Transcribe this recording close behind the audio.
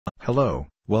Hello,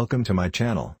 welcome to my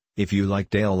channel. If you like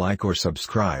Dale, like or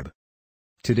subscribe.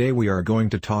 Today we are going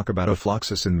to talk about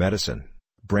ofloxacin medicine,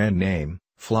 brand name,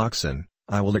 Floxin.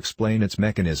 I will explain its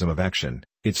mechanism of action,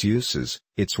 its uses,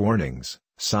 its warnings,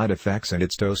 side effects and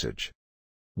its dosage.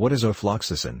 What is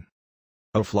ofloxacin?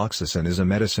 Ofloxacin is a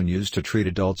medicine used to treat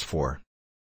adults for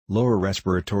lower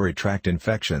respiratory tract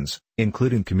infections,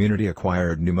 including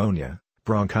community-acquired pneumonia,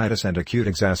 bronchitis and acute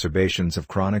exacerbations of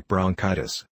chronic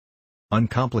bronchitis.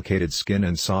 Uncomplicated skin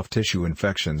and soft tissue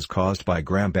infections caused by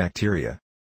gram bacteria.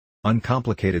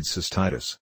 Uncomplicated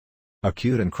cystitis.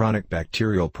 Acute and chronic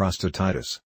bacterial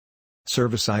prostatitis.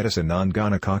 Cervicitis and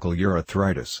non-gonococcal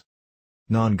urethritis.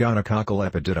 Non-gonococcal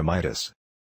epididymitis.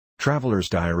 Traveler's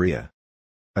diarrhea.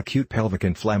 Acute pelvic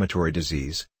inflammatory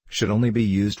disease, should only be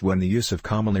used when the use of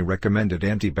commonly recommended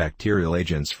antibacterial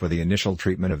agents for the initial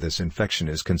treatment of this infection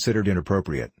is considered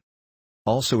inappropriate.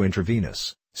 Also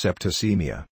intravenous,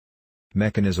 septicemia.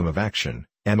 Mechanism of action,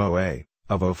 MOA,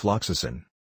 of ofloxacin.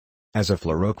 As a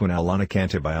fluoroquinolonic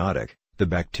antibiotic, the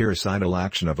bactericidal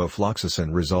action of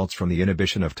ofloxacin results from the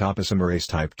inhibition of topoisomerase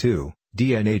type 2,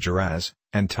 DNA-GRAS,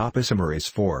 and topoisomerase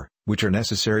 4, which are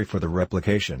necessary for the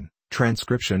replication,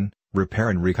 transcription, repair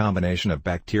and recombination of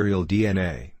bacterial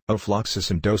DNA.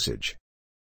 Ofloxacin dosage.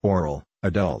 Oral,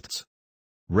 adults.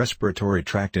 Respiratory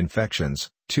tract infections,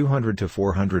 200 to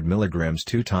 400 mg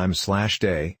 2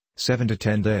 times/day, 7 to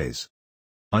 10 days.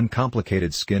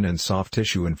 Uncomplicated skin and soft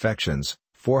tissue infections,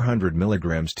 400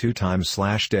 mg 2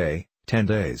 times/day, 10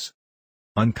 days.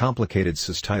 Uncomplicated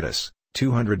cystitis,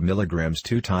 200 mg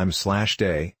 2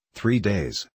 times/day, 3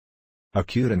 days.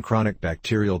 Acute and chronic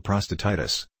bacterial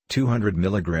prostatitis, 200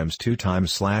 mg 2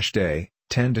 times/day,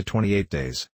 10 to 28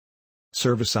 days.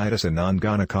 Cervicitis and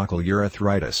non-gonococcal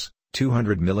urethritis,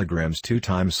 200 mg 2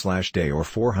 times/day or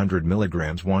 400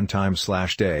 mg 1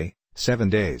 times/day, 7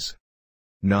 days.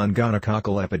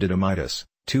 Non-gonococcal epididymitis,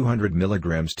 200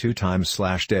 mg 2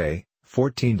 times/day,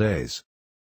 14 days.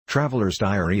 Traveler's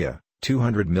diarrhea,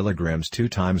 200 mg 2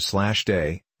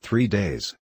 times/day, 3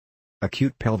 days.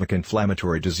 Acute pelvic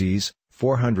inflammatory disease,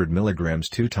 400 mg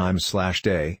 2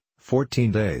 times/day,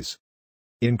 14 days.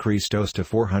 Increased dose to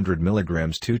 400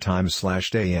 mg 2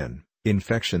 times/day in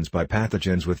infections by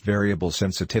pathogens with variable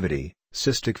sensitivity,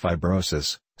 cystic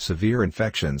fibrosis, severe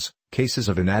infections, cases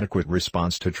of inadequate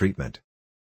response to treatment.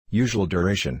 Usual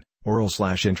duration,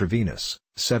 oral/intravenous,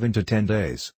 7 to 10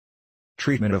 days.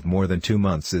 Treatment of more than 2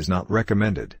 months is not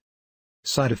recommended.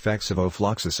 Side effects of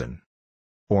ofloxacin.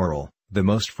 Oral, the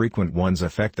most frequent ones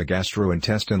affect the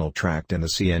gastrointestinal tract and the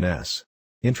CNS.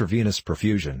 Intravenous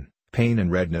perfusion, pain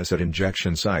and redness at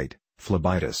injection site,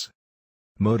 phlebitis.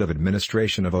 Mode of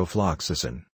administration of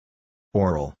ofloxacin.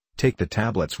 Oral, take the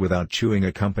tablets without chewing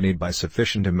accompanied by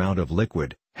sufficient amount of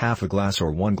liquid, half a glass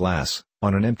or 1 glass,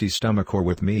 on an empty stomach or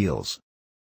with meals.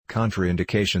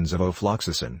 Contraindications of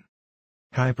ofloxacin.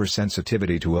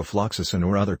 Hypersensitivity to ofloxacin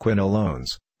or other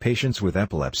quinolones, patients with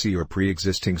epilepsy or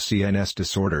pre-existing CNS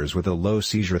disorders with a low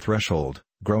seizure threshold,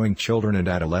 growing children and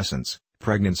adolescents,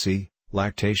 pregnancy,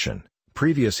 lactation.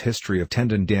 Previous history of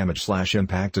tendon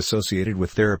damage/impact associated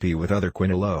with therapy with other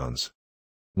quinolones.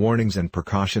 Warnings and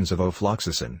precautions of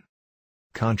ofloxacin.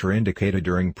 Contraindicated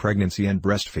during pregnancy and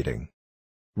breastfeeding.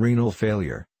 Renal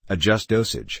failure, adjust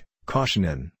dosage, caution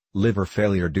in, liver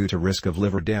failure due to risk of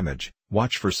liver damage,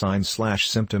 watch for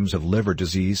signs/symptoms of liver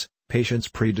disease, patients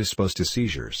predisposed to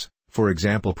seizures, for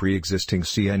example pre-existing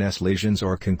CNS lesions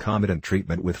or concomitant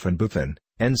treatment with phenbufen,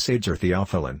 NSAIDs or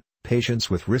theophylline. Patients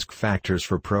with risk factors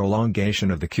for prolongation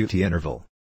of the QT interval.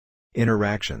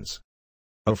 Interactions.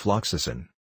 Ofloxacin.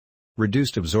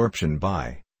 Reduced absorption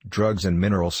by drugs and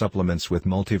mineral supplements with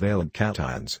multivalent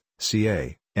cations,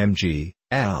 Ca, Mg,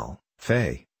 Al,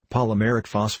 Fe, polymeric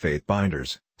phosphate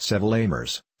binders,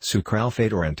 cetylamers,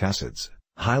 sucralfate or antacids,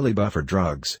 highly buffered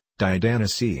drugs,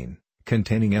 diadenosine,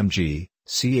 containing Mg,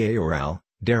 Ca or Al,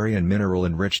 dairy and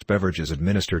mineral-enriched beverages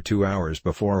administered 2 hours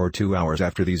before or 2 hours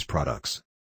after these products.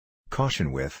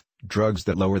 Caution with drugs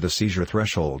that lower the seizure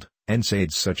threshold,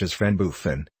 NSAIDs such as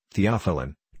phenbufen,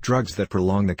 theophylline, drugs that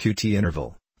prolong the QT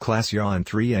interval, class YA and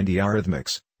 3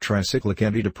 antiarrhythmics, tricyclic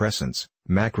antidepressants,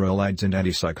 macrolides and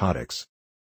antipsychotics.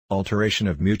 Alteration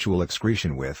of mutual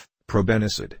excretion with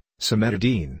probenecid,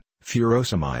 cimetidine,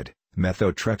 furosemide,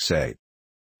 methotrexate.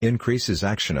 Increases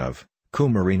action of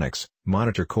coumarinix,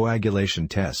 monitor coagulation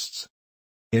tests.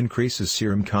 Increases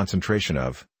serum concentration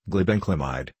of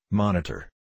glibenclamide, monitor.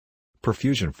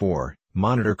 Perfusion 4,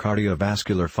 monitor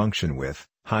cardiovascular function with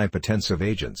hypotensive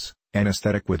agents,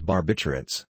 anesthetic with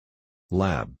barbiturates.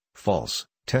 Lab, false,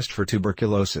 test for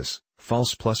tuberculosis,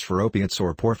 false plus for opiates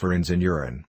or porphyrins in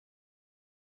urine.